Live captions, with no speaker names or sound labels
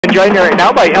Joined right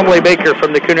now by Emily Baker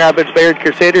from the Coon Rapids Bayard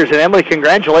Crusaders. And Emily,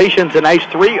 congratulations. A nice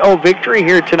 3-0 victory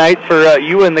here tonight for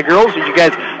you and the girls. You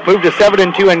guys moved to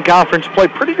 7-2 in conference play.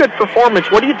 Pretty good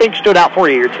performance. What do you think stood out for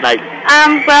you here tonight?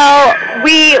 Well,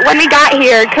 when we got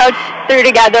here, Coach threw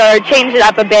together, changed it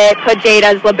up a bit, put Jade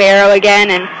as libero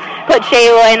again, and put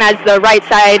Shayla in as the right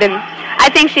side. And I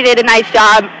think she did a nice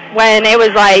job when it was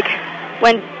like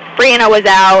when Brianna was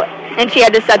out and she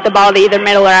had to set the ball to either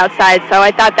middle or outside. So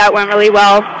I thought that went really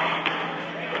well.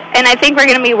 And I think we're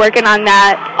going to be working on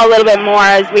that a little bit more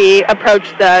as we approach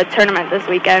the tournament this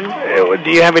weekend.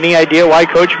 Do you have any idea why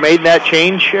Coach made that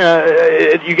change?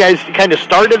 You guys kind of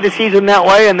started the season that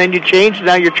way, and then you changed.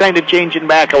 Now you're trying to change it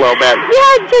back a little bit.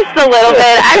 Yeah, just a little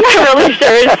bit. I'm not really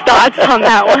sure his thoughts on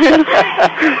that one.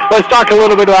 Let's talk a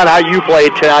little bit about how you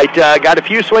played tonight. Got a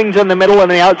few swings in the middle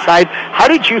and the outside. How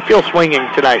did you feel swinging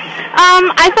tonight?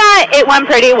 I thought it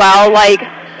went pretty well.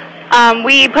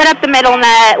 We put up the middle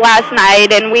net last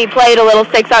night, and we played a little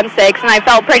 6-on-6, and I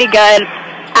felt pretty good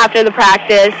after the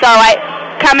practice. So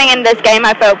coming in this game,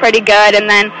 I felt pretty good, and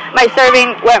then my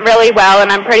serving went really well,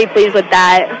 and I'm pretty pleased with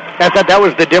that. I thought that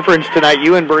was the difference tonight.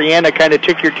 You and Brianna kind of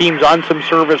took your teams on some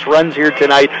service runs here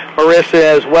tonight, Marissa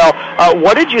as well.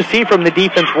 What did you see from the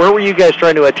defense? Where were you guys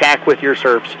trying to attack with your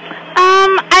serves?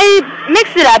 I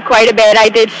mixed it up quite a bit. I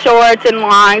did shorts and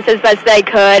longs as best I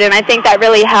could, and I think that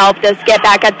really helped us get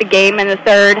back at the game in the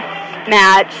third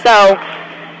match. So,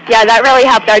 yeah, that really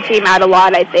helped our team out a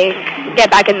lot, I think, get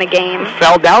back in the game.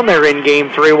 Fell down there in Game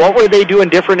 3. What were they doing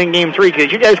different in Game 3?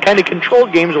 Because you guys kind of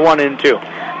controlled Games 1 and 2.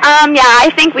 Yeah,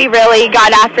 I think we really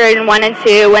got after it in 1 and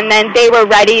 2, and then they were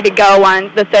ready to go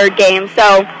on the third game.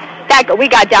 So we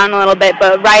got down a little bit,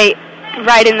 but right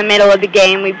in the middle of the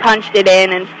game, we punched it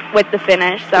in and with the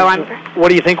finish. So What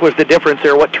do you think was the difference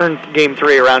there? What turned Game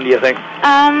 3 around, do you think?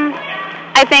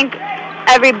 I think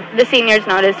the seniors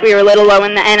noticed we were a little low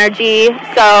in the energy,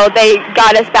 so they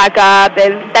got us back up,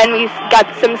 and then we got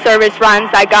some service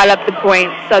runs that got up the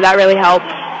point, so that really helped.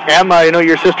 Emma, I know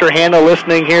your sister Hannah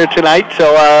listening here tonight,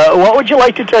 so what would you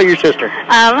like to tell your sister?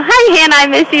 Hi, Hannah, I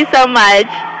miss you so much.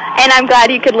 And I'm glad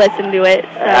you could listen to it.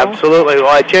 So. Absolutely. Well,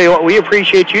 I tell you what, we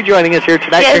appreciate you joining us here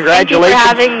tonight. Yes, congratulations.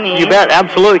 Thank you for having me. You bet.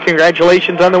 Absolutely.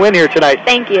 Congratulations on the win here tonight.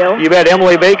 Thank you. You bet.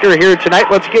 Emily Baker here tonight.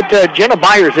 Let's get Jenna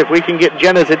Byers if we can get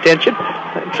Jenna's attention.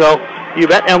 So, you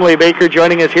bet. Emily Baker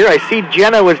joining us here. I see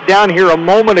Jenna was down here a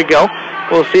moment ago.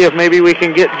 We'll see if maybe we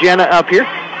can get Jenna up here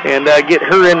and get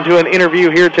her into an interview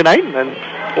here tonight. And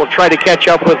we'll try to catch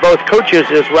up with both coaches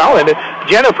as well. And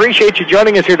Jenna, appreciate you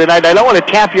joining us here tonight. I don't want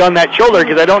to tap you on that shoulder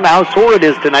because I don't know how sore it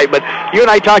is tonight, but you and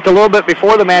I talked a little bit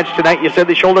before the match tonight. You said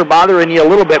the shoulder bothering you a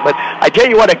little bit, but I tell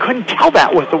you what, I couldn't tell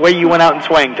that with the way you went out and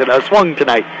swung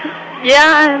tonight.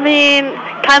 Yeah, I mean,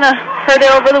 kind of hurt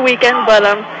it over the weekend, but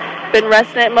been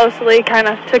resting it mostly. Kind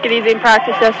of took it easy in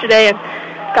practice yesterday and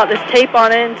got this tape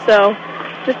on it, and so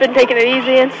just been taking it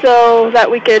easy, and so that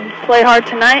we could play hard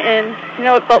tonight, and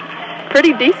it felt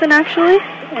pretty decent actually,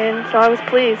 and so I was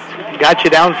pleased. Got you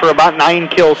down for about 9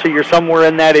 kills, so you're somewhere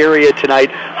in that area tonight.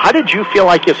 How did you feel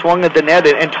like you swung at the net?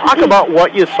 And talk about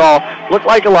what you saw. Looked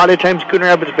like a lot of times Coon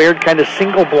Rapids Bayard kind of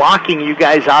single blocking you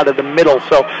guys out of the middle.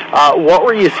 So what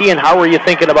were you seeing? How were you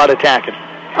thinking about attacking?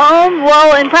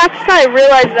 Well, in practice I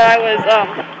realized that I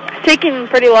was taking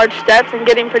pretty large steps and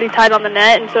getting pretty tight on the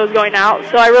net, and so I was going out.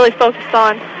 So I really focused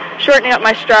on shortening up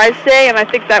my strides today, and I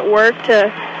think that worked to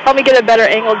help me get a better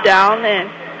angle down. And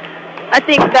I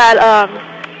think that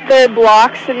the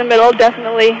blocks in the middle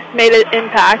definitely made an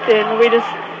impact, and we just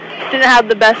didn't have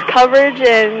the best coverage,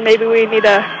 and maybe we need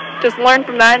to just learn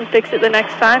from that and fix it the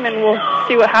next time, and we'll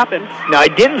see what happens. Now, I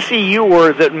didn't see you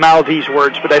words that mouth these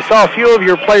words, but I saw a few of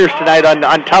your players tonight on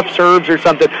tough serves or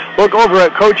something look over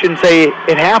at Coach and say,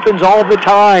 it happens all the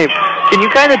time. Can you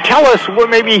kind of tell us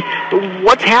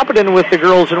what's happening with the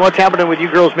girls and what's happening with you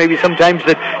girls maybe sometimes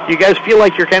that you guys feel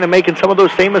like you're kind of making some of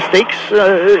those same mistakes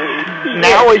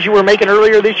now as you were making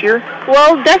earlier this year?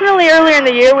 Well, definitely earlier in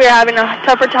the year we were having a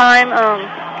tougher time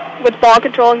with ball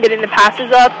control and getting the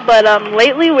passes up, but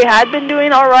lately we had been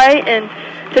doing all right, and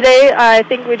today I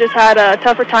think we just had a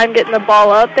tougher time getting the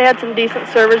ball up. They had some decent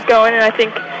servers going, and I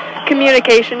think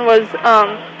communication was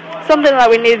something that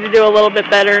we needed to do a little bit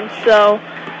better, and so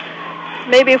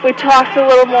maybe if we talked a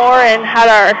little more and had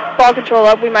our ball control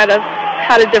up, we might have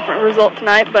had a different result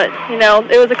tonight, but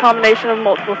it was a combination of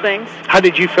multiple things. How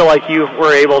did you feel like you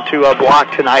were able to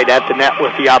block tonight at the net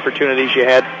with the opportunities you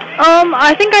had?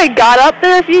 I think I got up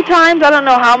there a few times. I don't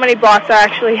know how many blocks I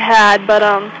actually had, but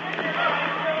I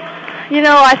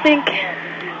think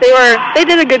they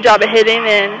did a good job of hitting,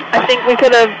 and I think we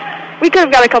could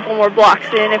have got a couple more blocks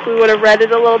in if we would have read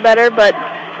it a little better, but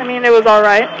I mean, it was all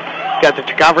right. got the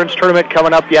conference tournament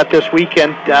coming up yet this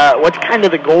weekend. What's kind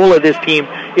of the goal of this team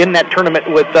in that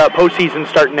tournament with postseason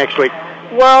starting next week?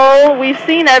 Well, we've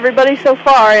seen everybody so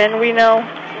far, and we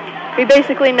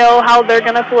basically know how they're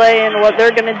going to play and what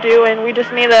they're going to do, and we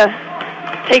just need to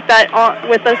take that on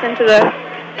with us into the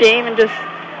game and just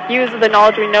use the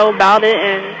knowledge we know about it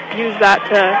and use that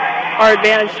to our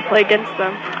advantage to play against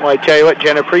them. Well, I tell you what,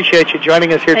 Jen, appreciate you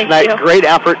joining us here tonight. You. Great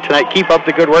effort tonight. Keep up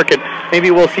the good work, and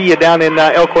maybe we'll see you down in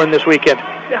Elkhorn this weekend.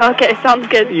 Okay, sounds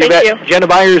good. Thank you. Jenna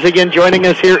Byers again joining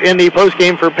us here in the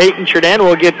postgame for Paton Churdan.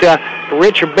 We'll get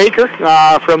Rich Baker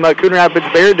from Coon Rapids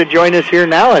Bayard to join us here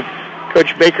now, and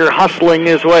Coach Baker hustling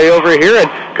his way over here.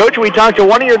 And Coach, we talked to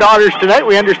one of your daughters tonight.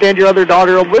 We understand your other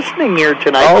daughter listening here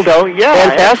tonight. Oh, so yeah,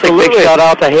 fantastic! Absolutely. Big shout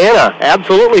out to Hannah.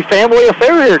 Absolutely, family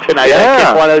affair here tonight.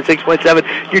 Yeah.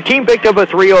 106.7. Your team picked up a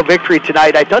 3-0 victory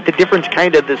tonight. I thought the difference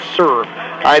kind of the serve.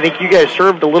 I think you guys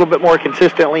served a little bit more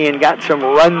consistently and got some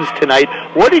runs tonight.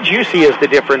 What did you see as the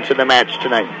difference in the match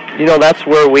tonight? You know, that's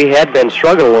where we had been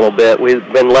struggling a little bit. We've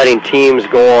been letting teams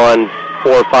go on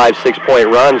 4, 5, 6 point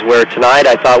runs, where tonight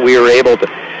I thought we were able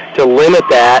to limit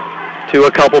that to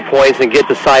a couple points and get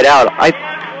the side out. I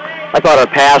thought our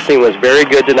passing was very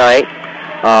good tonight,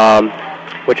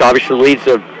 which obviously leads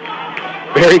to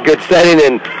very good setting,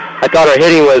 and I thought our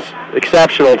hitting was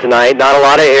exceptional tonight. Not a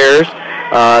lot of errors,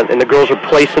 and the girls were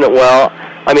placing it well.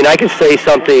 I mean, I can say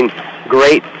something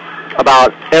great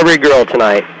about every girl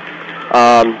tonight.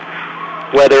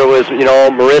 Whether it was,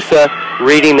 Marissa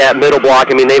reading that middle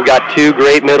block. I mean, they've got 2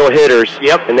 great middle hitters.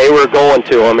 Yep. And they were going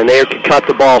to them, and they could cut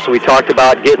the ball. So we talked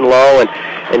about getting low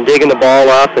and digging the ball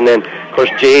up. And then, of course,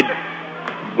 Jade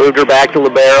moved her back to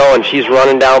libero, and she's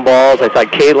running down balls. I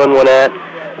thought Caitlin Winnett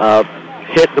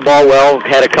hit the ball well,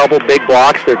 had a couple big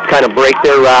blocks that kind of break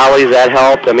their rallies. That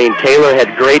helped. I mean, Taylor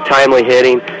had great timely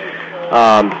hitting.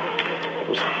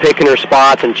 Was picking her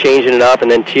spots and changing it up.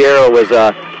 And then Tierra was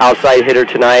an outside hitter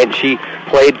tonight. She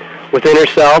played within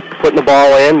herself, putting the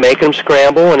ball in, making them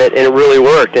scramble, and it really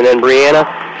worked. And then Brianna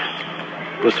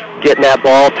was getting that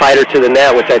ball tighter to the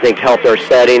net, which I think helped our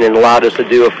setting and allowed us to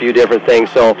do a few different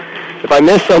things. So if I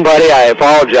missed somebody, I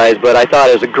apologize, but I thought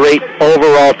it was a great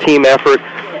overall team effort.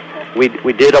 We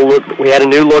had a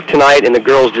new look tonight, and the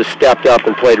girls just stepped up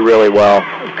and played really well.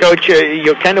 Coach,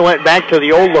 you kind of went back to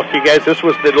the old look, you guys. This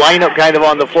was the lineup kind of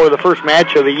on the floor, the first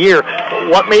match of the year.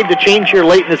 What made the change here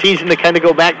late in the season to kind of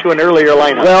go back to an earlier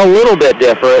lineup? Well, a little bit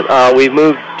different. We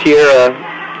moved Tierra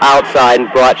outside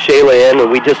and brought Shayla in, and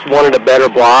we just wanted a better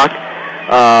block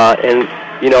and,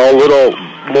 a little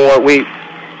more. We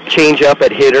change up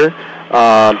at hitter,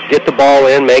 get the ball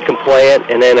in, make them play it,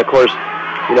 and then, of course,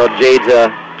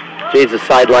 Jade's a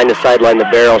sideline to sideline the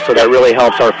barrel, so that really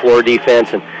helps our floor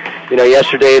defense. And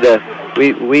yesterday the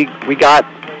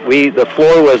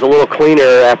floor was a little cleaner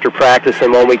after practice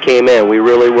than when we came in. We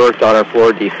really worked on our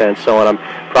floor defense, and I'm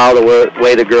proud of the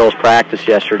way the girls practiced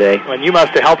yesterday. Well, you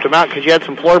must have helped them out because you had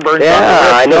some floor burns.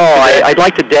 Yeah, I know. I'd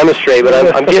like to demonstrate, but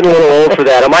I'm getting a little old for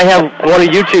that. I might have one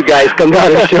of you two guys come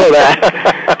down and show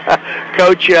that.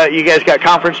 Coach, you guys got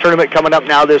conference tournament coming up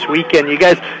now this weekend. You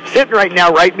guys sitting right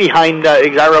now right behind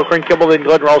Exira, Elkhorn, Kimball, and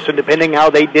Glen Ralston, depending how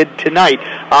they did tonight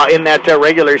in that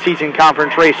regular season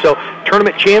conference race. So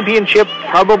tournament championship,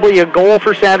 probably a goal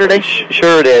for Saturday?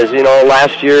 Sure it is.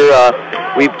 Last year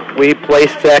we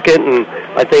placed second, and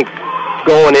I think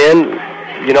going in,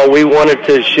 we wanted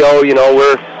to show,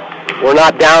 we're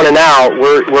not down and out.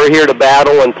 We're here to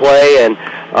battle and play, and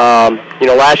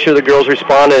last year the girls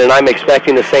responded, and I'm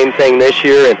expecting the same thing this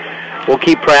year, and we'll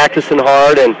keep practicing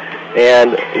hard, and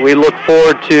we look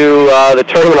forward to the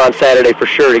tournament on Saturday for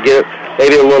sure, to get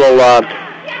maybe a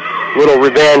little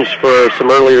revenge for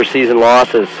some earlier season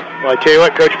losses. Well, I tell you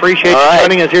what, Coach, appreciate you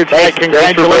joining us here tonight.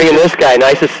 Thanks for bringing this guy.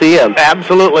 Nice to see him.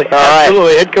 Absolutely.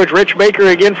 Absolutely. Head Coach Rich Baker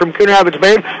again from Coon Rapids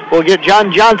Bayard. We'll get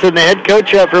John Johnson, the head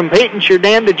coach from Paton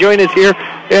Churdan, to join us here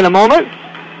in a moment.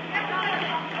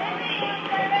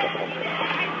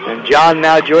 And John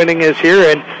now joining us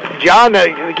here. And John,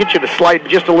 get you to slide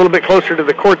just a little bit closer to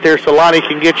the court there so Lonnie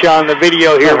can get you on the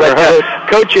video here. But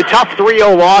Coach, a tough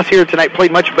 3-0 loss here tonight.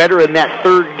 Played much better in that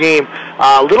third game.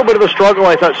 A little bit of a struggle.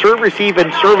 I thought serve, receive,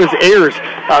 and service errors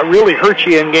really hurt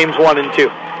you in games 1 and 2.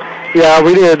 Yeah,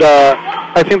 we did.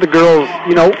 I think the girls,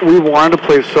 we wanted to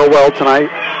play so well tonight,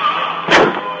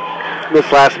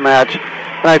 this last match.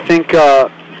 And I think,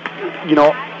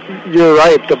 you're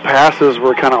right. The passes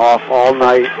were kind of off all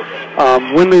night.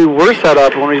 When they were set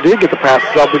up, when we did get the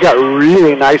passes up, we got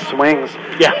really nice swings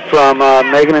from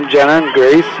Megan and Jenna and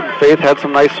Grace. Faith had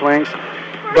some nice swings.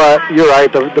 But you're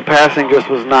right, the passing just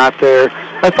was not there.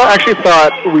 I actually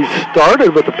thought we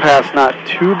started with the pass not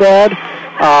too bad,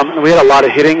 And we had a lot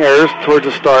of hitting errors towards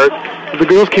the start. The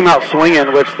girls came out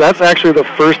swinging, which that's actually the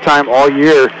first time all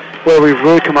year where we've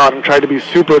really come out and tried to be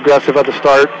super aggressive at the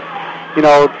start. You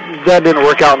know, that didn't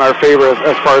work out in our favor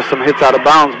as far as some hits out of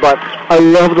bounds, but I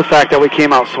love the fact that we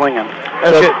came out swinging.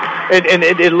 That's it. And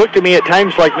it looked to me at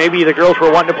times like maybe the girls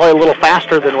were wanting to play a little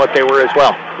faster than what they were as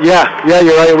well. Yeah,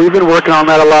 you're right. We've been working on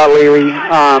that a lot lately.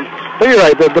 But you're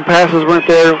right, the passes weren't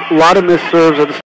there. A lot of missed serves at the